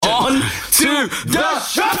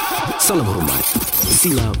Salam hormat.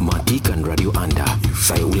 Sila matikan radio anda.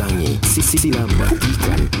 Saya ulangi, sila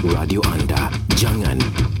matikan radio anda. Jangan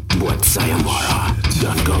buat saya marah.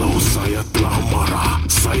 Dan kalau saya telah marah,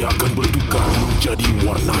 saya akan bertukar menjadi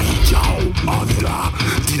warna hijau. Anda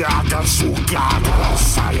tidak akan suka kalau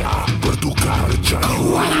saya bertukar jadi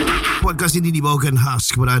warna. Podcast ini dibawakan khas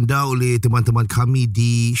kepada anda oleh teman-teman kami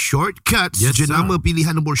di Shortcuts. Jenama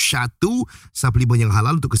pilihan nombor 1, suplemen yang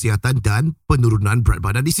halal untuk kesihatan dan penurunan berat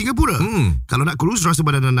badan di Singapura. Kalau nak kurus, rasa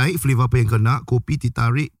badan naik, flavor apa yang kau nak, kopi, teh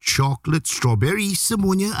tarik, coklat, strawberry,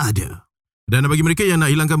 semuanya ada. Dan bagi mereka yang nak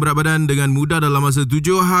hilangkan berat badan dengan mudah dalam masa 7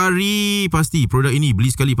 hari, pasti produk ini beli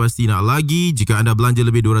sekali pasti nak lagi. Jika anda belanja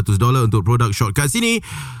lebih $200 untuk produk Shortcuts ini,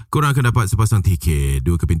 korang akan dapat sepasang tiket.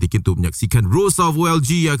 2 keping tiket untuk menyaksikan Rose of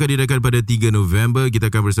OLG yang akan diadakan pada 3 November.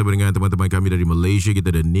 Kita akan bersama dengan teman-teman kami dari Malaysia.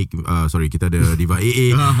 Kita ada kita ada Diva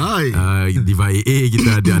AA. Diva AA,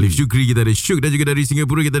 kita ada Alif Syukri, kita ada Syuk, dan juga dari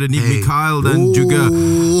Singapura kita ada Nick Mikhail dan juga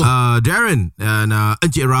Darren dan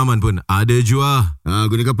Encik Rahman pun ada jual.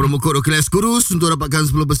 Gunakan promo kod OKLS Kurus untuk dapatkan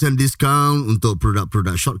 10% diskaun untuk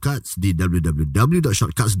produk-produk Shortcuts di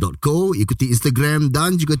www.shortcuts.co. Ikuti Instagram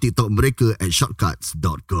dan juga TikTok mereka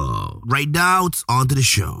 @shortcuts.co. Right now, it's on to the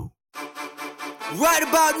show. Right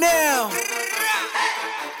about now,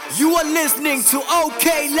 you are listening to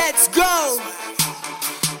OK Let's Go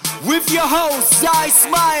with your hosts Zai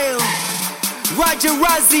Smile, Raja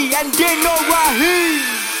Razi and Dino Rahim.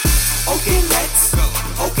 OK Let's Go,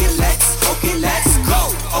 OK Let's go, OK Let's go,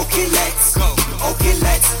 OK Let's go, OK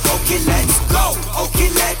Let's go, OK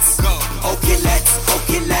Let's go, OK Let's go, OK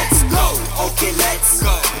Let's go, OK Let's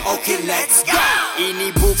go, OK Let's go. Ini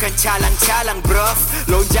bukan calang-calang bruv,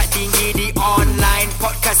 lonjak tinggi di online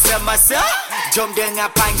podcast semasa. Jom dengar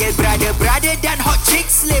panggil brother-brother dan hot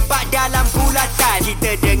chicks lepak dalam bulatan.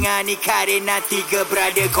 Kita dengar ni Karina 3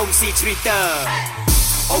 brother kongsi cerita.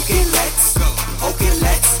 OK Let's go, OK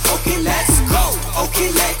Let's go, OK Let's go, OK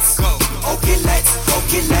Let's go, OK Let's go,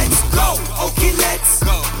 OK Let's go, OK Let's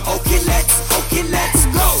go, OK Let's go, OK Let's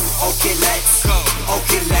go, OK Let's go,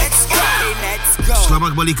 OK Let's go, Let's go.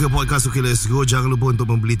 Selamat kembali ke podcast OK Let's Go. Jangan lupa untuk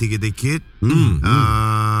membeli tiket-tiket.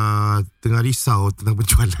 Tengah risau tentang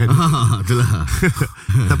penjualan. Itulah.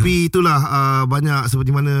 Tapi itulah banyak,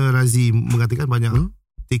 seperti mana Razi mengatakan, banyak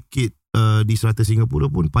tiket di serata Singapura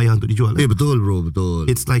pun payah untuk dijual. Betul bro, betul.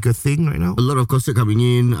 It's like a thing right now. A lot of concert coming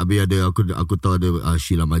in. Habis ada aku tahu ada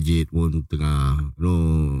Sheila Majid pun tengah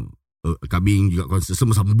coming juga konsert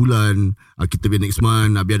semua satu bulan. Kita punya next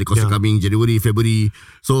month habis ada concert coming January, February.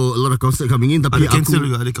 So a lot of concert coming in. Tapi ada cancel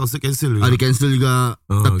juga. Ada concert cancel juga. Ada cancel juga.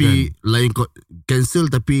 Tapi kan, lain cancel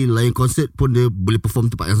tapi lain concert pun dia boleh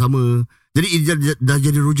perform tempat yang sama. Jadi dah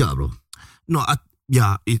jadi rujak bro. No,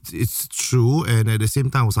 yeah, it's true. And at the same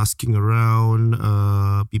time, I was asking around.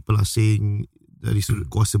 People are saying dari sudut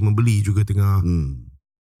kuasa membeli juga tengah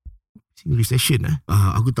recession.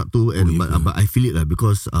 Aku tak tahu. But I feel it lah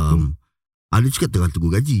because ada juga tengah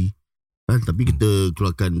tunggu gaji kan, tapi kita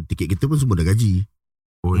keluarkan tiket kita pun semua dah gaji.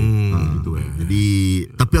 Gitu Jadi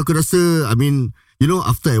tapi aku rasa, I mean, you know,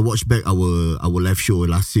 after I watch back our live show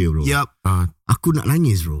last year bro, aku nak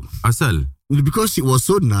nangis bro. Asal? Because it was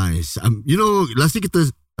so nice. You know, last year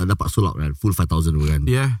kita dapat sold out kan, full 5,000 kan.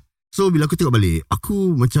 Yeah. So bila aku tengok balik,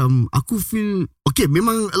 aku feel okay,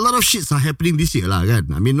 memang a lot of shits are happening this year lah kan.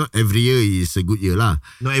 I mean, not every year is a good year lah.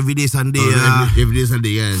 Not everyday Sunday everyday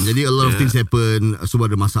Sunday kan. Jadi a lot of things happen. Semua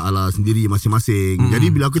ada masalah sendiri masing-masing. Jadi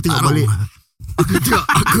bila aku tengok balik,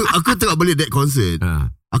 aku tengok balik that concert,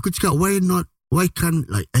 aku cakap why can't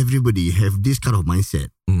like everybody have this kind of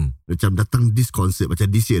mindset. Macam datang this concert, macam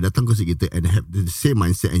this year datang concert kita and have the same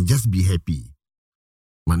mindset and just be happy.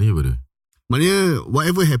 Maknanya apa tu? Maknanya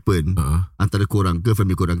whatever happen antara korang ke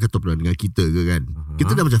family korang ke ataupun dengan kita ke kan,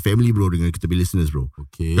 kita dah macam family bro dengan kita punya listeners bro.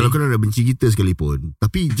 Kalau korang dah benci kita sekalipun,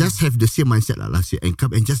 tapi just have the same mindset lah last year and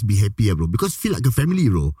come and just be happy bro, because feel like a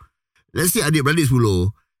family bro. Let's say adik-beradik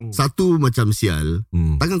 10, satu macam sial,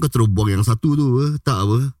 takkan kau terus buang yang satu tu tak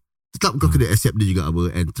apa. Tetap kau kena accept dia juga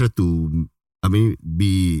apa, and try to, I mean,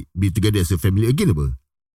 be together as a family again apa.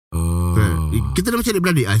 Kita dah macam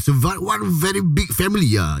adik-beradik. One very big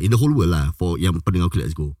family in the whole world lah for yang pendengar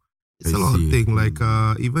Let's Go. It's a lot of thing. Like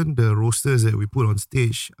even the rosters that we put on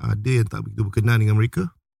stage, ada yang tak begitu berkenan dengan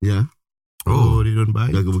mereka. They don't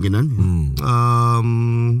buy. Ada kemungkinan.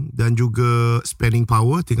 Dan juga spending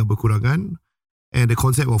power tinggal berkurangan. And the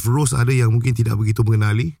concept of roast ada yang mungkin tidak begitu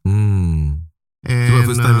mengenali. And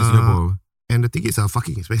first time in Singapore. And the tickets are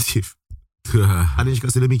fucking expensive. Ada yang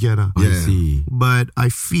cakap sedemikian lah. I see. But I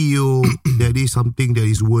feel that is something that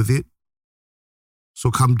is worth it. So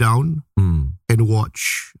come down and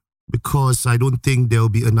watch because I don't think there will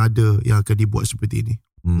be another yang akan dibuat seperti ini.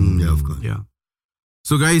 Yeah, of course. Yeah.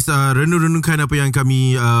 So guys, renung-renungkan apa yang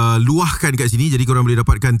kami luahkan kat sini. Jadi korang boleh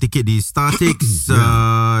dapatkan tiket di StarTix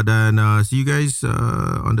dan see you guys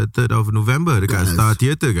on the 3rd of November dekat Star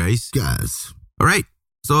Theatre guys. Yes. Alright.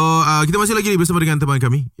 So kita masih lagi bersama dengan teman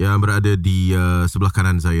kami yang berada di sebelah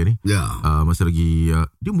kanan saya ni. Masih lagi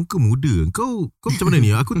dia muka muda. Kau macam mana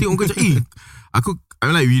ni? Aku tengok kau macam aku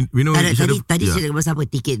I'm like we know tadi cerita pasal apa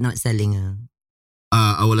tiket not selling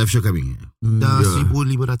Our live show coming. Dah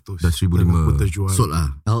 1,500. Dah 1,500 terjual. Sold lah.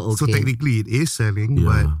 Oh, okay. So technically it is selling,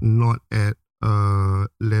 but not at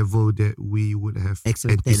level that we would have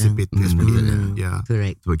anticipated. Yeah.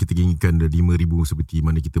 Correct. Sebab kita inginkan 5,000 seperti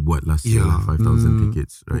mana kita buat last year, 5,000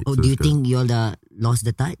 tickets, right? Do you think you all dah lost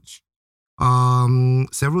the touch?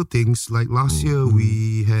 Several things. Like last year,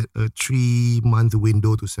 we had a 3-month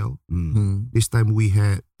window to sell. This time we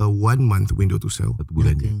had a 1-month window to sell. 1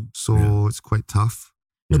 bulan je. So it's quite tough.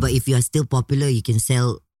 No, but if you are still popular, you can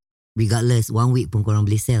sell regardless. 1 week pun korang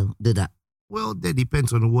boleh sell. Betul tak? Well, that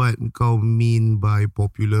depends on what kau mean by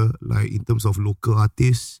popular. Like in terms of local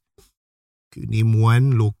artists, you name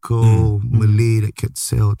one local Malay that can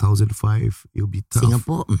sell 1,500. It'll be tough.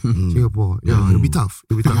 Singapore? Singapore. Yeah, it'll be tough.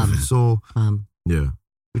 So yeah,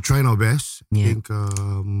 we're trying our best. Yeah. I think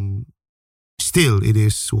still it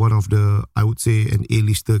is one of the, I would say, an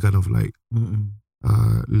A-lister kind of like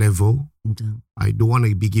level. I don't want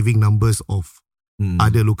to be giving numbers of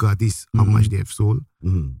other local artists, how much they have sold,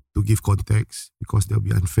 to give context, because they'll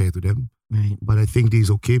be unfair to them. Right. But I think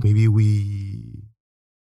this is okay. Maybe we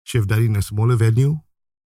should have done it in a smaller venue.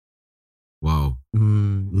 Wow.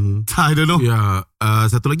 I don't know. Yeah.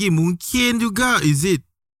 Satu lagi mungkin juga, is it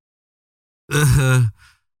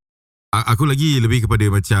aku lagi lebih kepada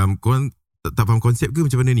macam korang tak faham konsep ke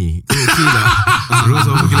macam mana ni? Kau okay lah. Rose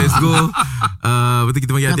of Okay Let's Go. Betul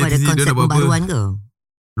kita panggil Kenapa ada artis ni, dia konsep nak buat apa? pembaruan ke?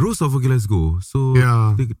 Rose of Okay Let's Go. So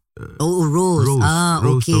Yeah. Rose. Rose.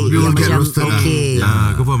 Okay. You all Yang get macam roasted lah. okay.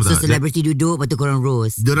 Kau faham So tak? celebrity duduk, lepas tu korang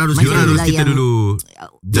roast. Diorang harus Macam Diorang itulah roast kita yang- dulu.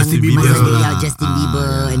 Justin yang Bieber. masa dia Justin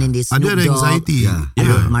Bieber and then they Snoop Ada Dogg, anxiety.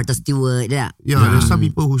 ada Martha Stewart, tak? Yeah, there's some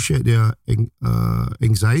people who share their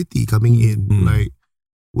anxiety coming in. Like,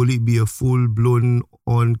 will it be a full-blown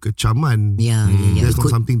on kecaman? Yeah. That's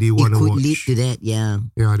not something they want It to could watch. lead to that, yeah.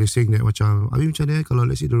 Yeah, they're saying that macam, macam mana kalau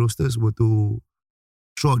let's say the roasters were to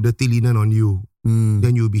throw out dirty linen on you,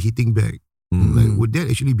 then you'll be hitting back. Like, would that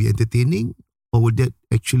actually be entertaining, or would that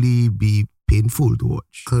actually be painful to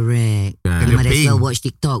watch? Correct. Yeah. You might as well Pain. watch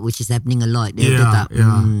TikTok, which is happening a lot. Betul tak?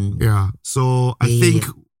 Yeah. So I Yeah, think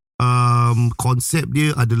konsep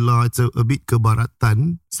dia adalah it's a bit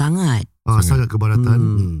kebaratan. Sangat. Sangat kebaratan.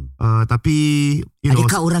 Tapi you know,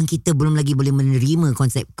 Adakah orang kita belum lagi boleh menerima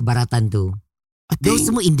konsep kebaratan tu? I Dia think,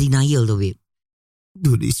 semua in denial tu, babe.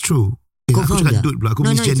 dude, it's true. Kau Aku faham cakap tak? dude pula. Aku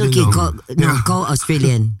No, it's misgender okay. kau. Kau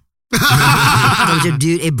Australian. Kau macam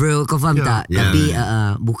dude, bro, kau faham tak? Yeah. Tapi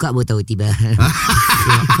buka baru tahu tiba.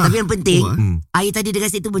 Tapi yang penting, air tadi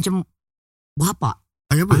dekat situ macam buah apa?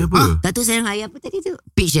 Ayah apa? Apa? Tak tahu sayang air apa tadi tu?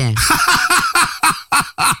 Peach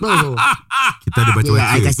Bro. Kita ada baca-baca.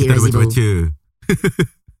 Yeah, I kasih Kita ada Razi baca-baca.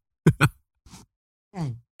 Kan?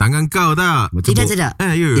 Tangan kau tak? Macam Tidak bau, sedap.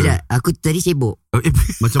 Ya. Tidak, aku tadi sibuk.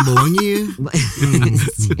 macam bau wangi.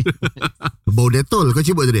 Bau Dettol kau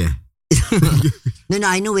cibuk tadi No,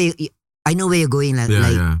 I know where you're going lah.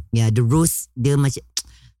 The roast, dia macam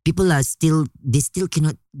people are still, they still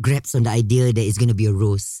cannot grasp on the idea that it's going to be a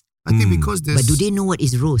roast. I think because there's... But do they know what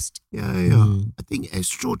is roast? Yeah. I think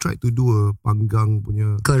Astro tried to do a panggang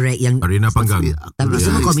punya... Correct, yang Arena panggang. tapi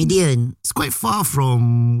semua comedian. It's quite far from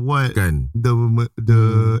what Kan?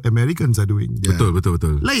 the Americans are doing. Yeah.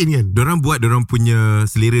 Betul. Lain kan? Diorang buat diorang punya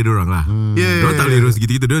selera diorang lah. Diorang tak boleh roast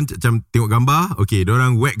gitu-gitu. Diorang macam tengok gambar, okay,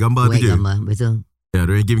 diorang whack gambar tu Whack je. gambar, betul. Ya,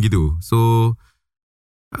 diorang game gitu. So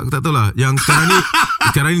aku tak tahu lah. Yang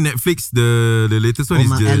sekarang ni Netflix, the latest one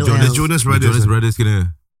is the LOL. Jonas Brothers. Jonas Brothers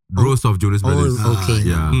kena Roast of Jonas Brothers. Okay.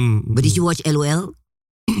 Yeah. But did you watch LOL?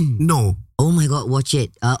 No. Oh my god, watch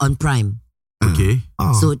it on Prime. Okay.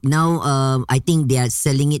 So now I think they are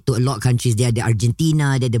selling it to a lot of countries. They are the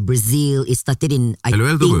Argentina, they are the Brazil. It started in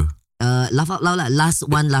LOL tu apa? Laugh out loud lah. Last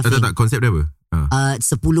one laughing. Tak, konsep dia apa? 10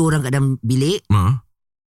 orang kat dalam bilik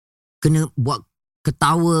kena buat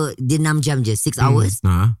ketawa. Dia 6 jam je, 6 hours.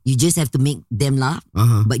 You just have to make them laugh,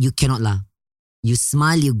 but you cannot laugh. You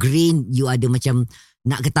smile, you grin, you ada macam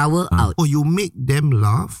nak ketawa, out. Oh, you make them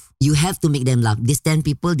laugh? You have to make them laugh. These 10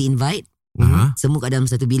 people, they invite. Semua kat dalam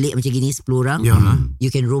satu bilik macam gini, 10 orang. You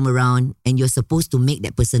can roam around and you're supposed to make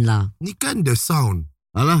that person laugh. Ni kan the sound.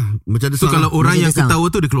 Alah, macam ada So kalau orang Macam yang dia sound. ketawa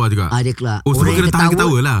tu dia keluar juga? Dia keluar. Oh, semua Orang kena yang tahan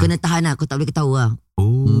ketawa lah? Kena tahan lah. Kau tak boleh ketawa lah.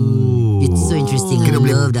 Oh. It's so interesting. I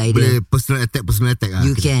love the idea. Boleh personal attack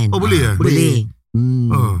You can. Oh, boleh ya? Boleh.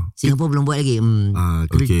 Singapore belum buat lagi.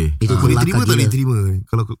 Okay. Itu boleh kelakar terima tak boleh gila. terima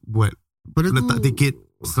kalau buat letak tiket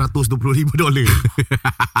 $125.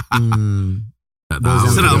 Tak tahu.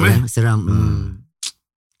 Seram.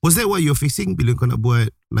 Was that what you're facing bila kau nak buat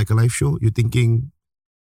like a live show? You thinking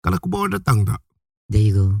kalau aku bawa datang tak? There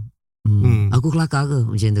you go. Aku kelakar ke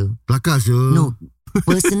macam tu? Kelakar je. No,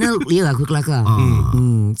 personal aku kelakar.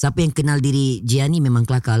 Siapa yang kenal diri Gia ni memang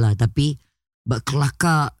kelakar lah. Tapi but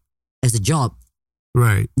kelakar as a job,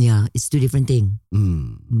 right? Yeah, it's two different thing.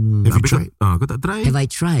 Have you tried? Kau tak try? Have I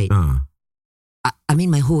tried? I mean,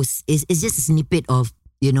 my host is just a snippet of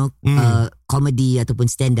comedy ataupun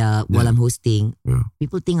stand up while I'm hosting.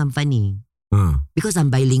 People think I'm funny because I'm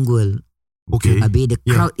bilingual. Okay. The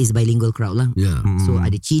crowd is bilingual crowd lah. So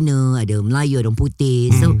ada Cina, ada Melayu, ada orang putih.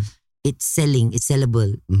 So it's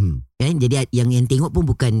sellable. Kan? Jadi yang tengok pun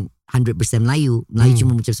bukan 100% Melayu. Melayu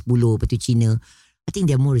cuma macam 10, lepas tu Cina. I think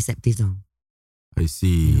they're more receptive tau. I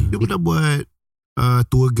see. You pernah buat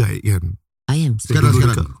tour guide kan? I am. Sekarang.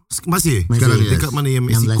 Masih? Sekarang, yes. Dekat mana yang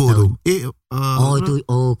Mexico tu?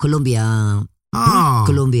 Colombia.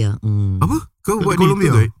 Colombia. Apa? Kau buat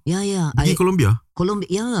Colombia? Ya. Di Colombia?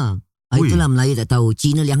 Colombia, ya. Itulah Melayu tak tahu.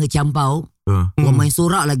 Cina yang campau. Orang main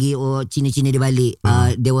sorak lagi. Cina-Cina dia balik.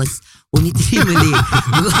 There was only 3 Malay.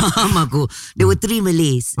 Faham aku. There were 3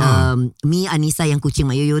 Malays. Me, Anissa yang kucing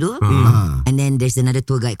Mak Yoyo tu. And then there's another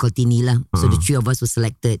tour guide called Tini lah. So the 3 of us were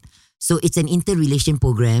selected. So it's an interrelation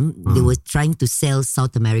program. They were trying to sell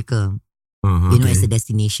South America. As a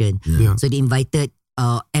destination. So they invited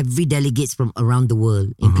every delegates from around the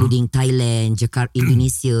world, including Thailand, Jakarta,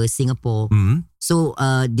 Indonesia, Singapore. So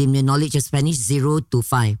the knowledge of Spanish 0 to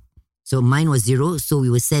 5. So mine was 0. So we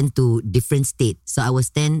were sent to different states. So I was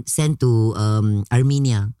sent to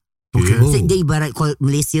Armenia. Okay. So dia ibarat call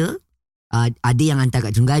Malaysia. Ada yang hantar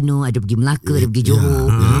kat Terengganu, ada pergi Melaka, ada pergi Johor.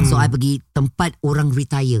 So I pergi tempat orang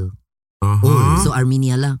retire. So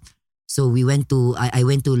Armenia lah. So we went to I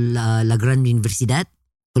went to La Gran Universidad,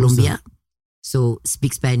 Colombia. So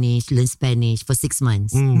speak Spanish, learn Spanish for 6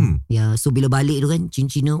 months. So bila balik tu kan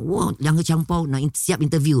Cina, wah jangan campau nak siap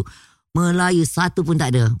interview. Melayu satu pun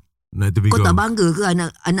tak ada. Kau tak bangga ke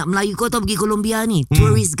anak Melayu kau tahu pergi Colombia ni?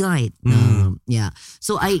 Tourist guide.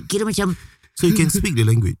 So I kira macam, so you can speak the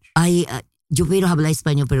language. Yo puedo hablar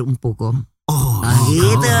español pero un poco.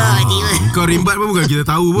 Gitu. Kau rimbat pun bukan kita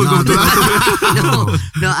tahu pun.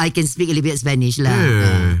 No, I can speak a little bit Spanish lah.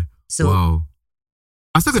 So wow.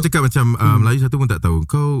 Asal kau cakap macam Melayu satu pun tak tahu.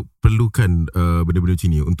 Kau perlukan benda-benda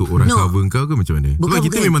macam ni untuk orang cover kau ke macam mana? Sebab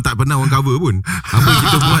kita memang tak pernah orang cover pun. Apa yang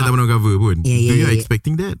kita buat tak pernah orang cover pun. Do you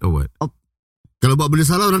expecting that or what? Kalau buat benda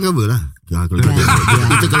salah orang cover lah. Kalau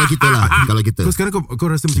kita. So sekarang kau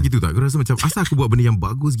rasa macam gitu tak? Kau rasa macam asal aku buat benda yang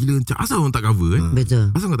bagus gila, macam asal orang tak cover kan?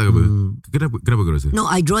 Betul. Asal kau tak cover? Kenapa kau rasa?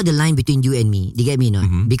 No, I draw the line between you and me. Do you get me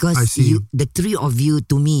not? Because the 3 of you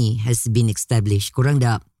to me has been established. Korang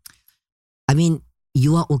dah, I mean,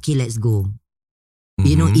 you are okay, let's go.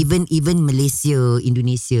 You know, even Malaysia,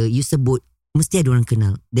 Indonesia, you sebut, mesti ada orang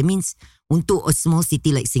kenal. That means, untuk a small city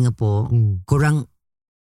like Singapore, korang,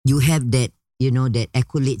 you have that, that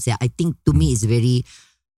accolades. I think to me is very,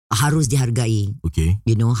 harus dihargai. Okay.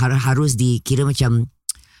 Harus dikira macam,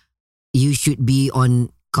 you should be on,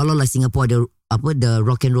 kalau lah Singapore ada, the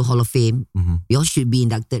Rock and Roll Hall of Fame, you all should be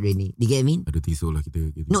inducted already. Do you get me? Ada tisu lah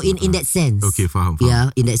kita. No, in that sense. Okay, faham. Yeah,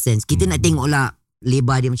 in that sense. Kita nak tengok lah,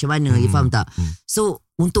 lebar dia macam mana, you faham tak? So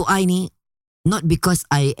untuk I ni, not because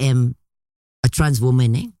I am a trans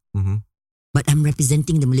woman but I'm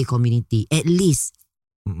representing the Malay community. At least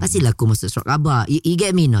kasihlah aku masuk surat khabar. You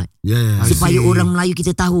get me not? Supaya orang Melayu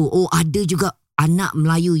kita tahu, ada juga anak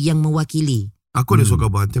Melayu yang mewakili. Aku ada surat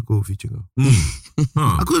khabar, nanti aku feature kau.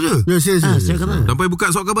 Aku ada. Surat khabar. Sampai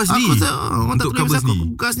buka surat khabar sendiri. Orang tak tulis,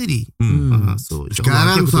 aku buka sendiri. So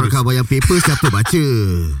sekarang surat khabar yang paper siapa baca?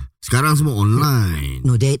 Sekarang semua online.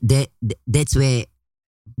 No, that's where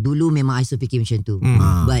dulu memang I so fikir macam tu.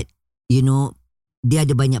 But dia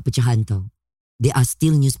ada banyak pecahan tau. There are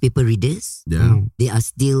still newspaper readers. They are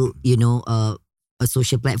still a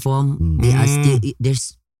social platform. They are still,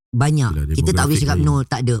 there's banyak. Kita tak boleh cakap no,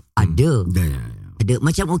 tak ada. Ada. Ada.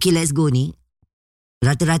 Macam okay, let's go ni.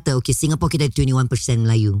 Rata-rata okay, Singapore kita ada 21%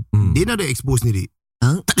 Melayu. Dia nak ada expose sendiri.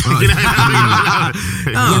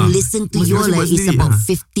 Yang listen to you all is about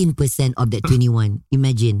 15% of that 21.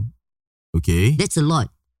 Imagine. Okay. That's a lot.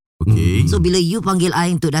 Okay. So bila you panggil I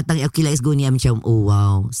untuk datang Okay Let's Go ni, I macam oh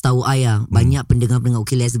wow. Setahu I banyak pendengar-pendengar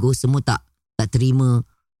Okay Let's Go semua tak terima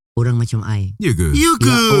orang macam I. Ya ke? Ya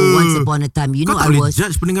ke? Once upon a time, you Kau know, tak I boleh was.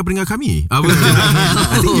 judge pendengar-pendengar kami.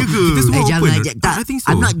 Ya ke? Kita semua Jangan open. tak, I think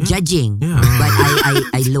so. I'm not judging, Yeah. but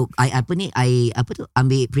I look, I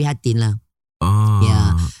ambil prihatin lah. Ah, Yeah.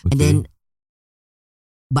 okay. And then,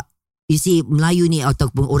 but you see, Melayu ni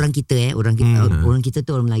ataupun orang kita orang kita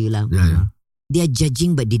tu orang Melayu lah. Ya. They are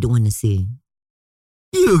judging but they don't want to say.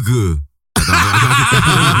 Ya ke?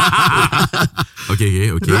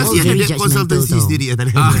 Okay. Rahsia very ada judgmental konsultansi tau. sendiri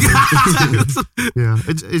tadi. Ya.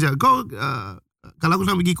 Kau kalau aku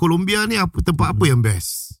nak pergi Colombia ni tempat apa yang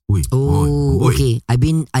best? Ui, Okay.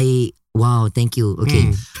 Wow, thank you.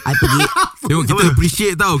 Okay. I pergi. Tengok kita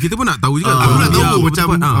appreciate tau. Kita pun nak tahu juga. Aku nak tahu apa macam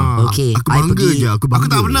tempat. Okay. Aku bangga je. Aku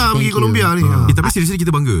tak pernah Thank pergi you. Colombia ni. Tapi seriously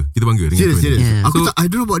kita bangga dengan Serius. tu. Yeah.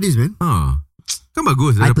 I don't know about this, man. Kan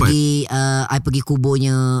bagus dah I dapat. pergi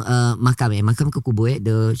kuburnya makam ke kubur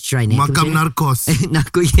the shrine Makam narkos.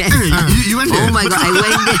 Narko, yes. You went there? Oh my god, I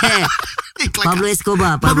went there. Pablo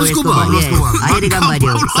Escobar. Yes. I ada gambar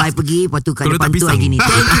dia. So I pergi, lepas tu kat Kau depan letak tu I pisang. gini,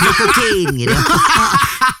 thank you for cocaine, gitu.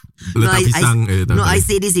 Letak pisang. I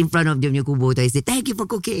say this in front of dia punya kubur tu. I say thank you for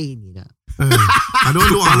cocaine, gitu. Ada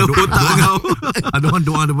orang doa. otak kau. Ada orang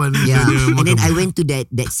doa depan. Yeah. And then I went to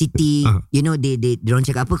that city. You know, they orang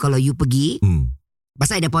cakap apa, kalau you pergi,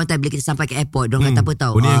 pasal ada point time bila kita sampai ke airport, diorang kata apa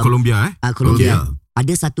tau? Oh ni yang Colombia Colombia.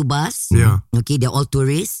 Ada satu bus. Yeah. Okay, they're all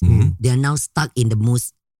tourists. They are now stuck in the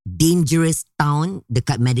most dangerous town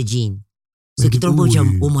dekat Medellin. So kita orang pun macam,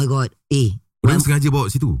 oh my god. Orang sengaja bawa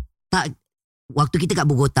situ. Tak, waktu kita kat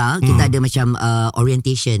Bogota, kita ada macam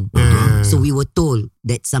orientation. So we were told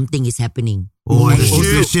that something is happening. Oh, And ada also,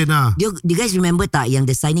 situation lah. do you guys remember tak yang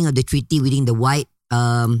the signing of the treaty within the white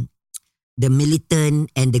the militant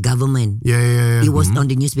and the government? Yeah. It was on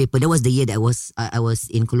the newspaper. That was the year that I was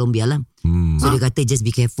in Colombia lah. So dia kata just be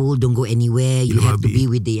careful, don't go anywhere. You have to be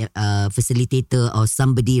with the facilitator or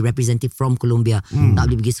somebody representative from Colombia. Tak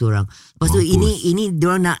boleh pergi seorang. Lepas tu ini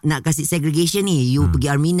diorang nak kasih segregation ni. You pergi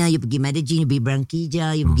Armenia, you pergi Medellin, you pergi Barranquilla,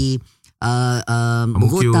 you pergi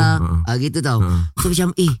Bogota, gitu tau. So macam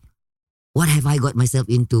what have I got myself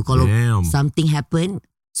into? Kalau something happen,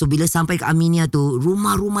 so bila sampai ke Armenia tu,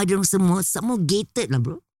 rumah-rumah diorang semua gated lah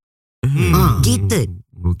bro. Gated.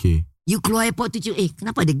 Okay. You keluar airport tu,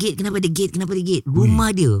 kenapa ada gate? Rumah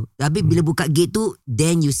dia. Habis bila buka gate tu,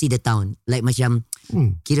 then you see the town. Like macam,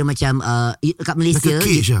 kira macam kat Malaysia. Like a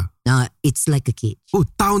cage lah. It's like a cage. Oh,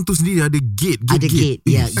 town tu sendiri ada gate. Ada gate.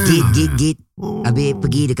 Yeah, gate. Habis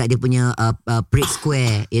pergi dekat dia punya Parade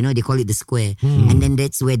Square. You know, they call it the square. And then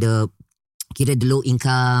that's where kira the low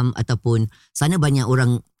income ataupun sana banyak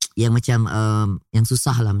orang yang macam yang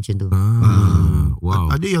susah lah macam tu.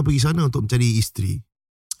 Wow. Ada yang pergi sana untuk mencari isteri.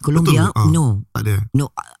 Colombia? Betul? No. Tak ada. No,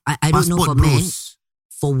 I don't know for Passport men. bros.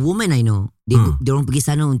 For women I know. Dia orang pergi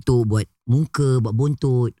sana untuk buat muka, buat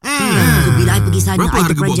bontot. So bila I pergi sana, Berapa I harga buat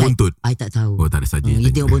terperanjat. bontot? I tak tahu. Oh, tak ada saja. You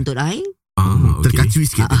tengok bontot I? Okay. Terkacui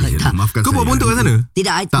sikit tadi. tak. Maafkan Kau saya. buat bontot kat sana?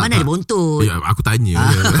 Tidak, mana ada bontot. Ya, aku tanya.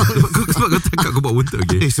 Sebab kau cakap kau buat bontot.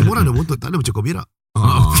 Okay. Semua orang ada bontot. Tak ada macam kau berak.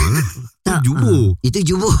 Tak. Jubur. Itu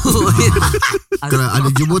jubur. Kalau ada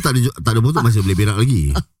jubur tak ada bontot masih boleh berak lagi.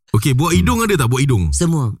 Okay, buat hidung ada tak? Buat hidung?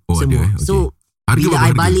 Semua. Oh, Semua. ada, okay. So, Harga bila berapa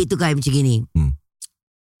I harga? balik tu kan macam gini.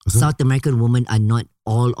 South American women are not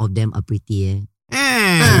all of them are pretty.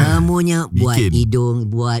 Semuanya buat Bikin.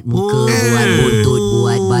 hidung, buat muka, buat bontot,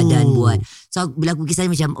 buat badan, buat. So bila aku pergi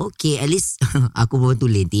sana macam okay, at least aku pun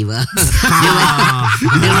tulen tiba.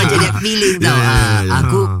 Dia macam that feeling tau.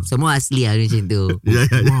 Aku semua asli lah macam tu.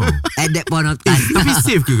 Wow. At that point of time. Tapi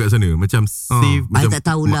safe ke kat sana? Macam safe? I Macam tak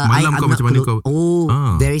tahulah. Malam I'm kau not macam mana kau?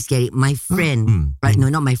 very scary. My friend, right?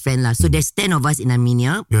 No, not my friend lah. So there's 10 of us in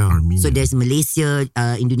Armenia. Armenia. So there's Malaysia,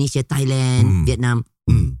 Indonesia, Thailand, Vietnam.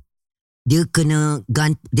 Dia kena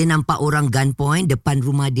dia nampak orang gunpoint depan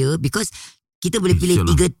rumah dia because kita boleh pilih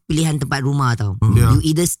sialah. 3 pilihan tempat rumah tau. Yeah.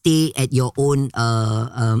 You either stay at your own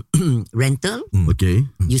rental, Okay.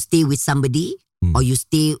 you stay with somebody, or you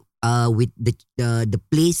stay with the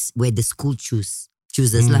place where the school chooses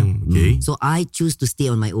lah. Okay. So I choose to stay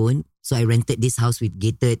on my own. So I rented this house with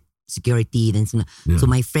gated security dan semua. Yeah. So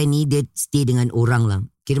my friend ni dia stay dengan orang lah.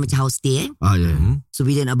 Kira macam house stay So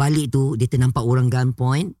bila nak balik tu, dia ternampak orang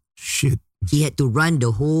gunpoint. Shit. He had to run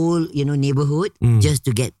the whole, neighborhood just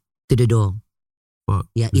to get to the door. Fuck.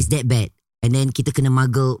 Yeah, it's that bad. And then kita kena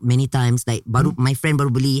muggle many times. Like my friend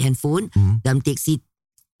baru beli handphone dalam taxi,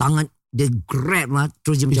 tangan dia grab lah,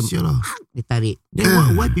 terus dia macam Sialah. dia tarik.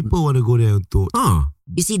 Then why people want to go there untuk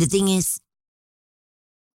You see, the thing is,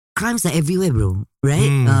 crimes are everywhere, bro.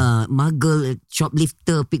 Right? Muggle,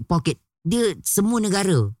 shoplifter, pickpocket, dia semua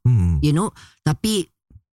negara. You know, tapi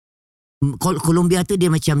Colombia tu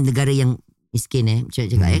dia macam negara yang miskin macam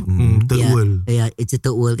cakap Third world. Yeah, it's a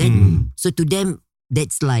third world kan. So to them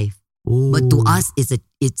that's life. But to us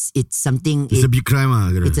it's something. It's a big crime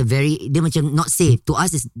It's a very, dia macam not safe. To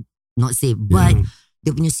us it's not safe. But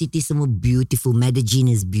dia punya city semua beautiful. Medellin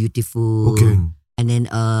is beautiful. Okay. And then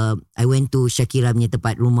I went to Shakira punya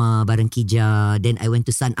tempat rumah, Barranquilla. Then I went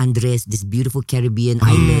to San Andres, this beautiful Caribbean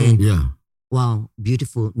island. Yeah. Wow,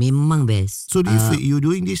 beautiful. Memang best. So you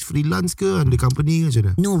doing this freelance ke under company ke macam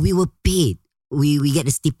mana? No, we were paid. We get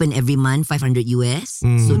a stipend every month, $500 US.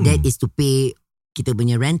 So that is to pay kita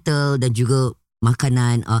punya rental dan juga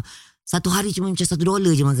makanan. Satu hari cuma macam $1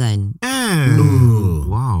 je makan.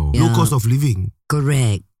 Wow. Low cost of living.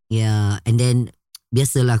 Correct. Yeah. And then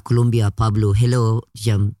biasalah Colombia, Pablo, hello,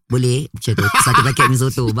 macam boleh macam tu, satu paket mi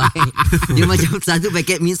soto, bye. Dia macam satu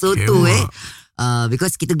paket mi soto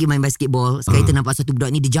because kita pergi main basketball. Sekali kita nampak satu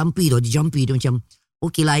budak ni, dia jumpy dia macam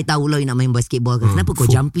okay lah, I tahu lah you nak main basketball kan. Kenapa kau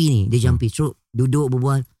jumpy ni? Dia jumpy, terus duduk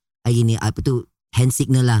berbual hari ni, apa tu, hand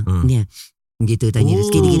signal lah ni gitu, tanya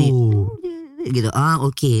sikit gini gitu.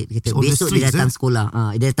 Okay, dia kata, besok dia datang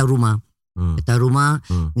sekolah, dia datang rumah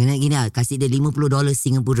gini kasih dia $50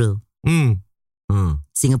 Singapura.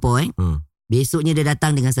 Singapore besoknya dia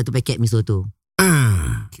datang dengan satu paket mi soto.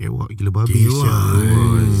 Kewak gila babi.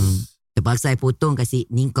 Terpaksa I potong, kasih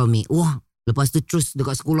ni kau mi. Wah, lepas tu terus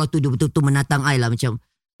dekat sekolah tu dia betul-betul menatang I lah macam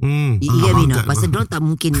iya Bina, pasal diorang tak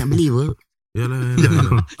mungkin nak beli apa. Yalah.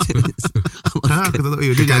 Kita tahu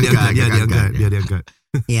dia diangkat.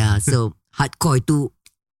 Yeah, so hardcore itu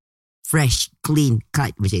fresh, clean,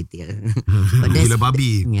 cut macam itu. Gila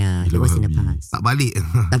babi. Yeah, it was in the past. Tak balik.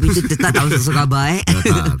 Tapi itu tetap tak masuk khabar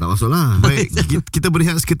Tak masuk lah. Baik, kita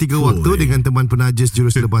berehat seketika waktu dengan teman penajas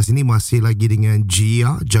jurus lepas ini. Masih lagi dengan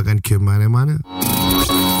Gia. Jangan ke mana-mana.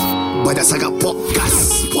 Banyak sangat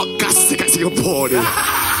podcast dekat Singapura ni.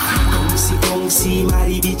 Kongsi,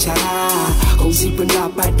 mari bicara. Kongsi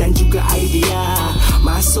pendapat dan juga idea.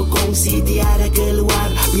 Masuk kongsi, tiada keluar.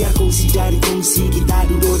 Biar kongsi dari kongsi, kita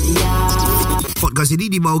duduk diam. Podcast ini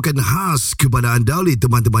dibawakan khas kepada anda oleh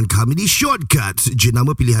teman-teman kami di Shortcuts,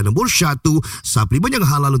 jenama pilihan nombor 1 suplemen yang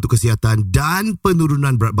halal untuk kesihatan dan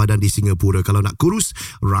penurunan berat badan di Singapura. Kalau nak kurus,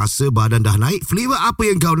 rasa badan dah naik, flavor apa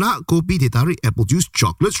yang kau nak, kopi, teh tarik, apple juice,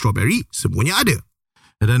 coklat, strawberry, semuanya ada.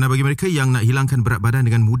 Dan bagi mereka yang nak hilangkan berat badan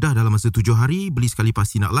dengan mudah dalam masa 7 hari, beli sekali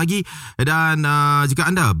pasti nak lagi. Dan jika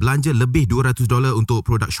anda belanja lebih $200 untuk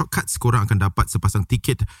produk Shortcuts, korang akan dapat sepasang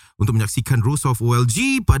tiket untuk menyaksikan Rose of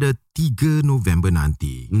OLG pada 3 November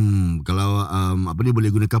nanti. Kalau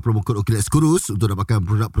boleh gunakan promo kod OK Let's Kurus untuk dapatkan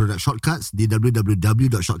produk-produk Shortcuts di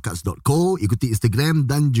www.shortcuts.co. Ikuti Instagram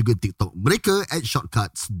dan juga TikTok mereka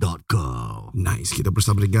 @shortcuts.co. Nice, kita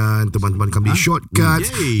bersama dengan teman-teman kami di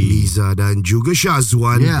Shortcuts, Liza dan juga Syazwan.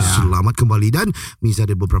 Selamat kembali. Dan Miza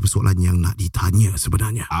ada beberapa soalan yang nak ditanya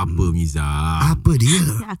sebenarnya. Apa Miza? Apa dia?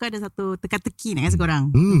 Aku ada satu teka-teki nak kasi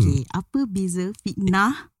korang. Okay, apa beza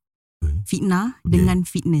fitnah dengan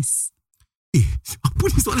fitness? Apa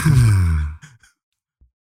ni soalan?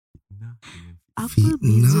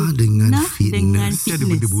 Fitnah dengan fitness. Ada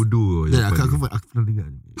benda bodoh. Aku pernah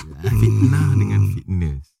dengar. Fitnah dengan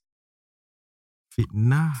fitness.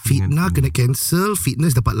 Fitnah kena cancel,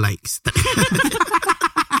 fitness dapat likes.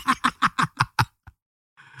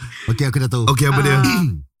 Okay, aku dah tahu. Okay, apa dia?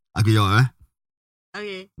 Aku jawab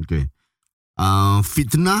Okay.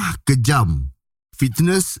 Fitnah ke jam,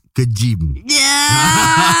 fitness ke gym.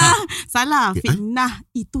 Salah. Fitnah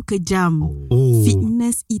itu ke jam.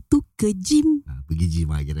 Fitness itu ke gym. Pergi gym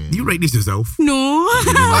lah kira. Do you write this yourself? No.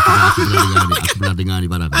 Aku pernah dengar ni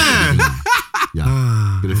barang. Ya.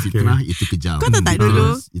 Kira fitnah itu ke jam. Kau tahu tak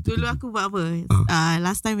dulu aku buat apa?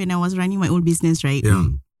 Last time when I was running my own business, right?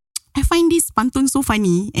 I find this pantun so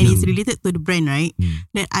funny and it's related to the brand, right?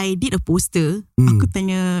 That I did a poster. Aku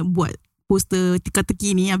tanya buat poster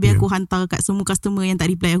teka-teki ni, habis aku hantar kat semua customer yang tak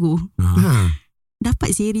reply aku.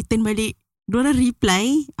 Dapat saya return balik. Diorang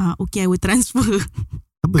reply, okay, I will transfer.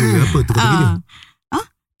 Apa teka-teki ni?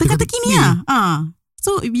 Teka-teki ni lah.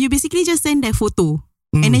 So you basically just send that photo.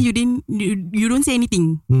 And then you don't say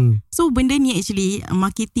anything. So benda ni actually,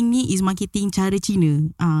 marketing ni is marketing cara Cina.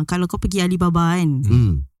 Kalau kau pergi Alibaba kan,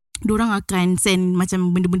 diorang akan send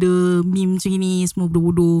macam benda-benda meme macam ni, semua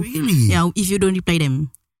bodoh-bodoh. Really? Yeah, if you don't reply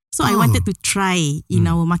them. So I wanted to try in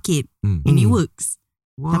our market and it works.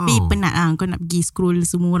 Tapi penat lah, kau nak pergi scroll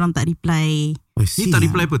semua orang tak reply. Ni tak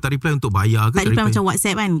reply apa? Tak reply untuk bayar ke? Tak reply macam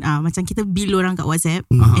WhatsApp kan. Macam kita bill orang kat WhatsApp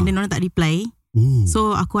and then orang tak reply.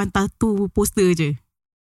 So aku hantar tu poster je.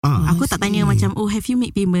 Aku tak tanya macam, have you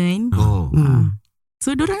made payment?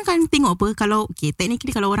 So diorang kan tengok apa. Kalau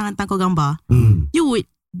technically kalau orang hantar kau gambar, you would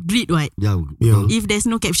read what? Yeah. If there's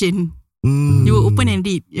no caption. You will open and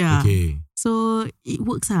read. Yeah. Okay. So it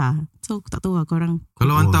works lah. So aku tak tahu lah korang.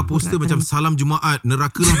 Kalau hantar poster macam salam Jumaat,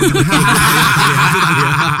 neraka lah.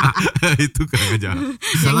 Itu kan ajar.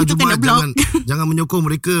 Salam Jumaat, jangan menyokong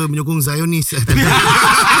mereka, menyokong Zionis.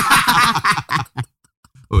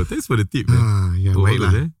 Oh, thanks for the tip. Ya,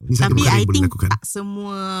 baiklah. Tapi I think tak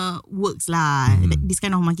semua works lah. This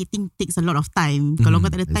kind of marketing takes a lot of time. Kalau kau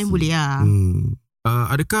tak ada time boleh lah.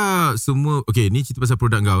 Adakah semua, okay, ni cerita pasal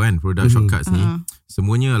produk kau kan, produk Shortcuts ni,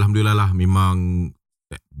 semuanya Alhamdulillah lah memang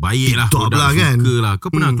baik lah, produk lah, kan? Suka lah.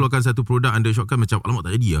 Kau pernah keluarkan satu produk under Shortcuts macam alamak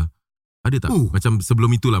tak jadi lah? Ada tak? Macam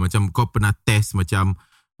sebelum itulah, macam kau pernah test macam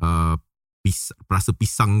rasa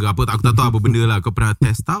pisang ke apa, aku tak tahu apa benda lah. Kau pernah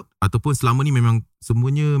test out ataupun selama ni memang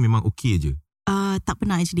semuanya memang okay je? Tak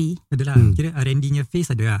pernah actually. Adalah, kira R&D nya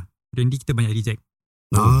phase ada lah. R&D kita banyak reject.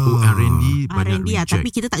 R&D banyak R&D lah, reject. tapi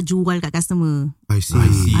kita tak jual kat customer. I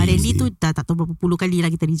see. R&D tu dah tak tahu berapa puluh kali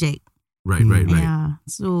lah kita reject. Right. Yeah.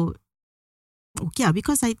 So okay lah,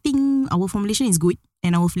 because I think our formulation is good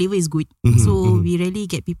and our flavour is good. So we really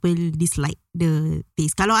get people dislike the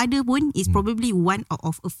taste. Kalau ada pun, it's probably one out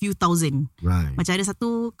of a few thousand. Right. Macam ada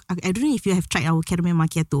satu, I don't know if you have tried our caramel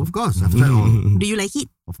macchiato. Of course, I've tried all. Do you like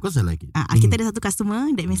it? Of course I like it. Kita ada satu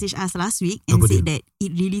customer that message us last week and said that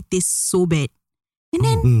it really tastes so bad. And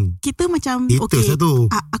then kita macam haters okay,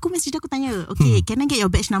 aku message aku tanya, okay, can I get your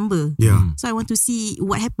batch number? So I want to see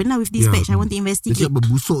what happened lah with this batch. I want to investigate. Dia cakap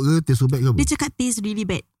berbusuk ke, taste so bad ke apa? Dia cakap taste really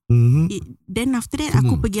bad. Then after that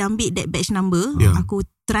aku pergi ambil that batch number, aku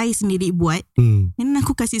try sendiri buat. Then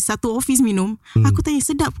aku kasih satu office minum. Aku tanya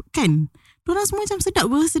sedap kan? Diorang semua macam sedap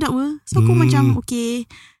ber. So aku macam okay,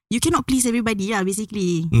 you cannot please everybody lah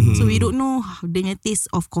basically. So we don't know dengan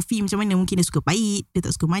taste of coffee macam mana. Mungkin dia suka pahit, dia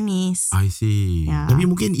tak suka manis. I see. Tapi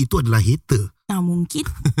mungkin itu adalah hater. Mungkin.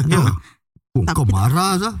 Kau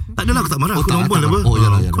marah Zah? Tak adalah, aku tak marah. Aku normal apa.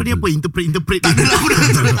 Kau ni apa interpret. Tak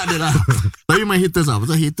adalah. Tapi my haters lah.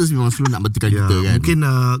 Pasal haters memang selalu nak betulkan kita kan. Mungkin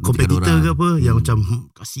kompetitor ke apa yang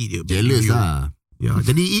macam kasih dia jealous lah. Ya,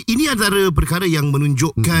 jadi ini antara perkara yang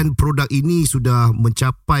menunjukkan produk ini sudah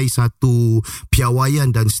mencapai satu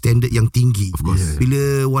piawaian dan standard yang tinggi.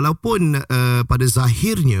 Bila walaupun pada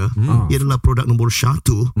zahirnya ia adalah produk nombor 1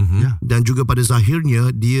 dan juga pada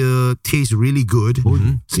zahirnya dia taste really good,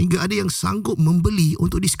 sehingga ada yang sanggup membeli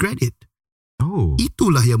untuk discredit.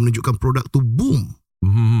 Itulah yang menunjukkan produk tu boom.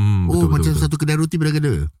 Macam satu kedai roti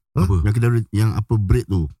berada. Yang kedai yang apa bread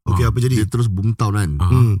tu. Okay, apa jadi? Dia terus boom town kan.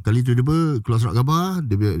 Kali tu dia keluar surat khabar,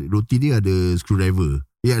 dia roti dia ada screwdriver.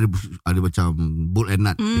 Dia ada macam bolt and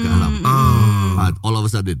nut dekat dalam. All of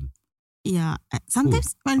a sudden. Yeah,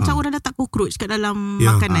 sometimes macam orang letak cockroach kat dalam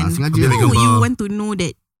makanan. Sengaja. You want to know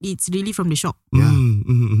that it's really from the shop.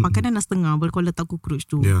 Makanan dah setengah baru kau letak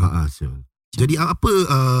cockroach tu. Jadi apa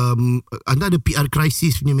anda ada PR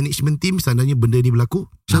crisis punya management team seandainya benda ni berlaku?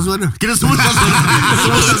 Syazwan lah. Kita semua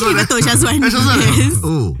Syazwan. Betul Syazwan. Yes.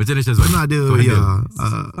 Macam mana Syazwan? Pernah ada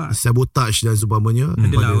sabotage dan sebagainya.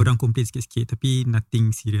 Adalah orang complain sikit-sikit, tapi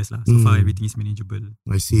nothing serious lah. So far everything is manageable.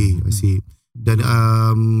 I see. Dan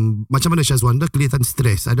macam mana Syazwan? Dah kelihatan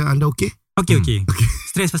stres. Ada anda okey? Okay.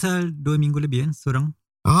 Stres pasal 2 minggu lebih kan seorang.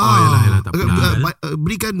 Yalah, tak pernah.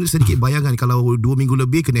 Berikan sedikit bayangan kalau 2 minggu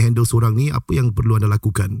lebih kena handle seorang ni, apa yang perlu anda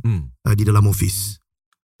lakukan di dalam office?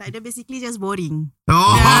 Tak ada, basically just boring.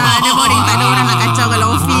 Ada boring, tak ada orang nak kacau kalau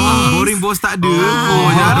office. Boring bos tak ada.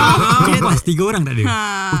 Pas 3 orang tak ada.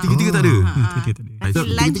 Tiga-tiga tak ada. Tapi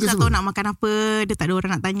lunch tak tahu nak makan apa, dia tak ada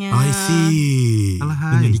orang nak tanya. I see.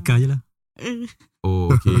 Punya Dika je lah.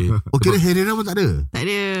 Okay. Okay, Herrera pun tak ada. Tak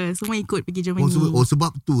ada, semua ikut pergi Germany.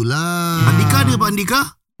 Sebab tu lah. Andika ada apa Andika?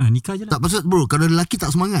 Nikah je lah. Tak, pasal bro, kalau lelaki tak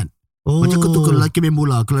semangat. Macam kau tu, kalau lelaki main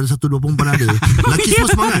bola, kalau ada 1-2 perempuan ada, lelaki semua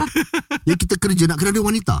semangat. Yang kita kerja nak kena ada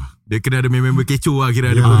wanita. Dia kena ada member kecoh lah,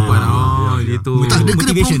 kira ada perempuan. Gitu. Tak, dia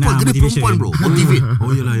kena perempuan, kena perempuan bro. Motivate.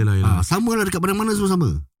 Yalah. Sama lah, dekat mana-mana semua sama.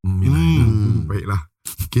 Baiklah.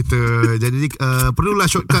 Kita jadi perlulah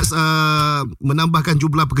Shortcuts menambahkan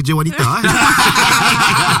jumlah pekerja wanita.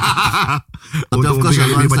 Tapi of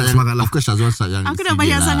course Syazwan sayang. Aku dah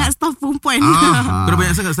banyak sangat staff perempuan. Kau dah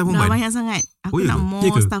banyak sangat staff perempuan? Dah banyak sangat. Aku nak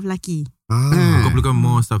more staff lelaki. Kau perlukan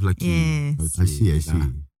more staff lelaki. Yes. I see.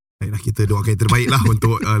 Baiklah, kita doakan yang terbaik lah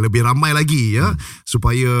untuk lebih ramai lagi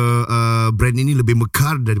supaya brand ini lebih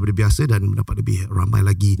mekar daripada biasa dan mendapat lebih ramai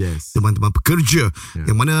lagi teman-teman pekerja.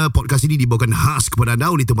 Yang mana podcast ini dibawakan khas kepada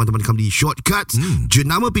anda oleh teman-teman kami di Shortcuts,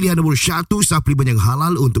 jenama pilihan nombor 1 suplemen yang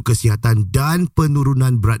halal untuk kesihatan dan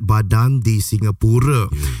penurunan berat badan di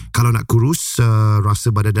Singapura. Kalau nak kurus,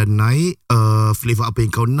 rasa badan dan naik, flavor apa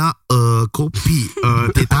yang kau nak, kopi,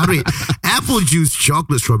 teh tarik, apple juice,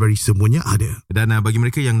 chocolate, strawberry, semuanya ada. Dan bagi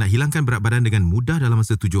mereka yang nak hilangkan berat badan dengan mudah dalam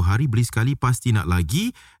masa 7 hari, beli sekali pasti nak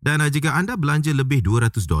lagi. Dan jika anda belanja lebih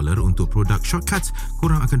 $200 untuk produk Shortcuts,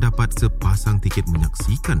 korang akan dapat sepasang tiket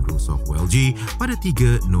menyaksikan Rules of WLG pada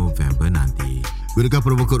 3 November nanti. Gunakan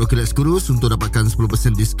promo kod OKLETS Kurus untuk dapatkan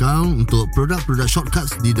 10% diskaun untuk produk-produk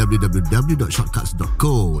Shortcuts di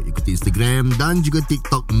www.shortcuts.co. Ikuti Instagram dan juga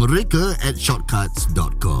TikTok mereka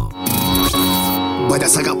 @shortcuts.com.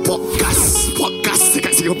 Banyak sangat podcast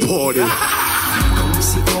dekat Singapura ni.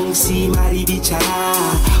 Kongsi, mari bicara.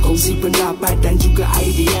 Kongsi pendapat dan juga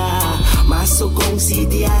idea. Masuk kongsi,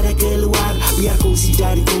 tiada keluar. Biar kongsi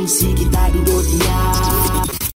dari kongsi, kita duduk diam.